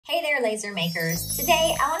Hey there, laser makers.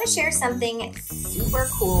 Today, I want to share something super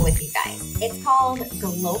cool with you guys. It's called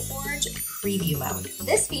Glowforge Preview Mode.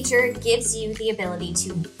 This feature gives you the ability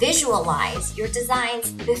to visualize your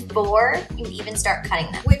designs before you even start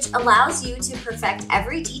cutting them, which allows you to perfect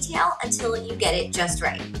every detail until you get it just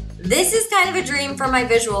right. This is kind of a dream for my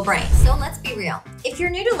visual brain. So let's be real. If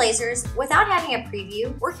you're new to lasers, without having a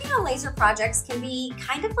preview, working on laser projects can be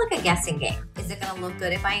kind of like a guessing game. Is it gonna look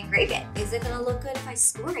good if I engrave it? Is it gonna look good if I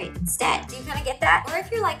score it instead? Do you kind of get that? Or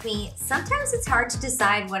if you're like me, sometimes it's hard to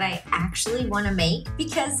decide what I actually wanna make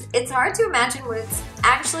because it's hard to imagine what it's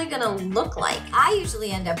actually gonna look like. I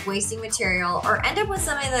usually end up wasting material or end up with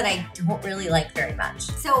something that I don't really like very much.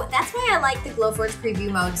 So that's why I like the Glowforge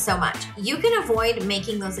Preview Mode so much. You can avoid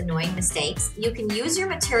making those annoying mistakes. You can use your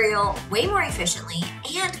material way more efficiently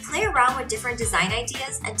and play around with different design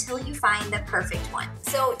ideas until you find the perfect one.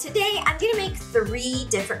 So today I'm gonna make 3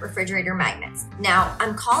 different refrigerator magnets. Now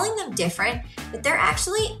I'm calling them different, but they're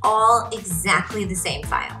actually all exactly the same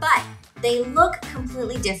file. But they look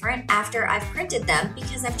completely different after I've printed them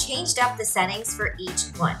because I've changed up the settings for each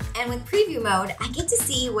one. And with preview mode, I get to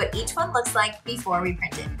see what each one looks like before we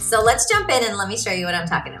print it. So let's jump in and let me show you what I'm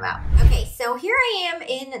talking about. Okay, so here I am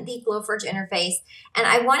in the Glowforge interface and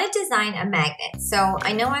I want to design a magnet. So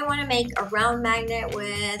I know I want to make a round magnet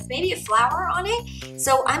with maybe a flower on it.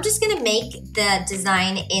 So I'm just going to make the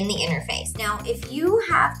design in the interface. Now, if you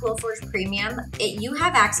have Glowforge Premium, you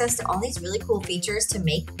have access to all these really cool features to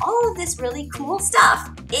make all of this really cool stuff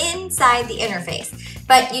inside the interface.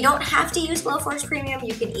 But you don't have to use Glowforge Premium.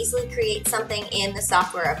 You can easily create something in the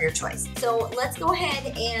software of your choice. So let's go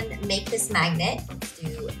ahead and make this magnet. Let's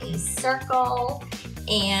do a circle.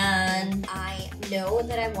 And I know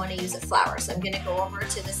that I want to use a flower. So I'm going to go over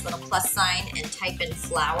to this little plus sign and type in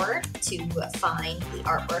flower to find the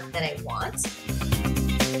artwork that I want.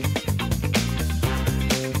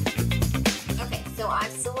 So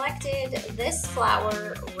I've selected this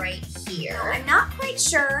flower right here. I'm not quite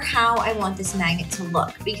sure how I want this magnet to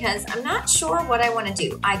look because I'm not sure what I want to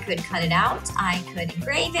do. I could cut it out, I could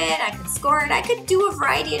engrave it, I could score it, I could do a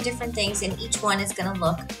variety of different things and each one is going to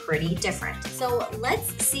look pretty different. So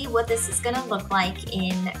let's see what this is going to look like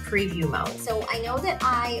in preview mode. So I know that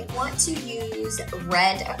I want to use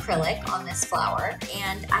red acrylic on this flower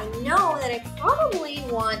and I know that I probably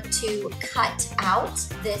want to cut out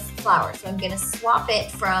this flower. So I'm going to swap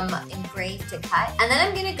it from engraved to cut. And then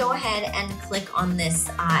I'm gonna go ahead and click on this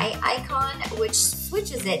eye icon, which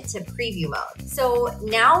switches it to preview mode. So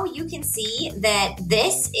now you can see that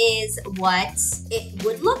this is what it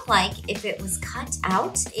would look like if it was cut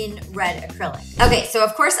out in red acrylic. Okay, so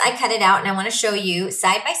of course I cut it out and I wanna show you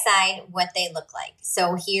side by side what they look like.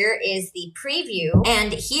 So here is the preview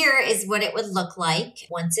and here is what it would look like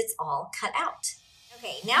once it's all cut out.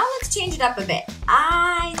 Okay, now let's change it up a bit.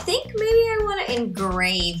 I think maybe I want to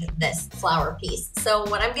engrave this flower piece. So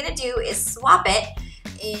what I'm going to do is swap it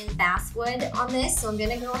in basswood on this. So I'm going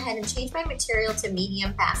to go ahead and change my material to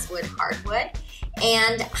medium basswood hardwood.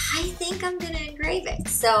 And I think I'm going to engrave it.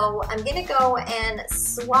 So I'm going to go and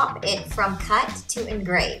swap it from cut to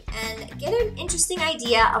engrave and get an interesting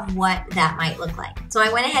idea of what that might look like. So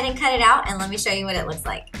I went ahead and cut it out and let me show you what it looks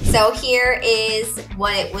like. So here is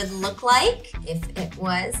what it would look like if it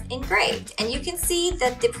was engraved. And you can see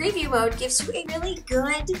that the preview mode gives you a really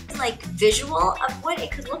good visual of what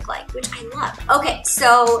it could look like, which I love. Okay,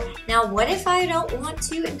 so now what if I don't want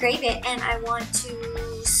to engrave it and I want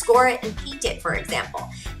to score it and paint it, for example.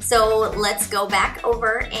 So let's go back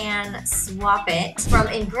over and swap it from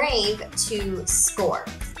engrave to score.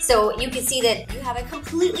 So you can see that you have a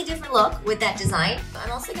completely different look with that design.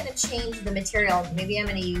 I'm also going to change the material. Maybe I'm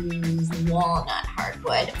going to use walnut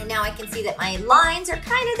hardwood. And now I can see that my lines are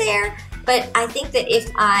kind of there. But I think that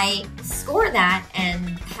if I score that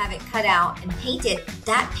and have it cut out and paint it,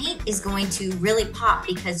 that paint is going to really pop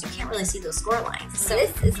because you can't really see those score lines. So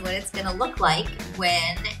this is what it's going to look like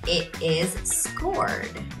when it is scored.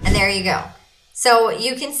 And there you go. So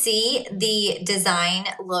you can see the design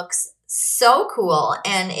looks so cool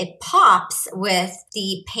and it pops with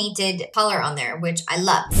the painted color on there, which I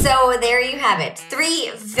love. So there you have it.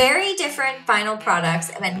 3 very different final products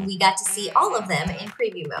and we got to see all of them in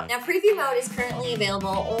preview mode. Now preview mode is currently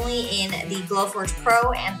available only in the Glowforge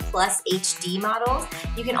Pro and Plus HD models.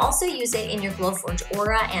 You can also use it in your Glowforge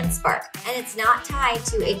Aura and Spark. And it's not tied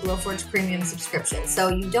to a Glowforge Premium subscription, so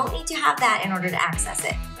you don't need to have that in order to access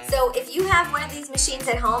it. So if you have one of these machines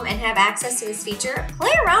at home and have access to this feature,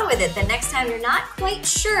 play around with it the next time you're not quite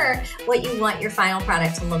sure what you want your final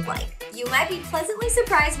product to look like. You might be pleasantly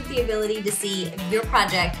surprised with the ability to see your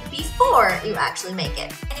project before you actually make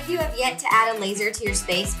it. And if you have yet to add a laser to your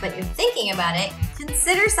space but you're thinking about it,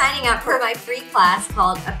 consider signing up for my free class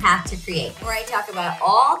called A Path to Create, where I talk about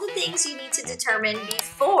all the things you need to determine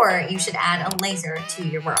before you should add a laser to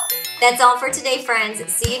your world. That's all for today, friends.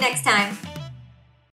 See you next time.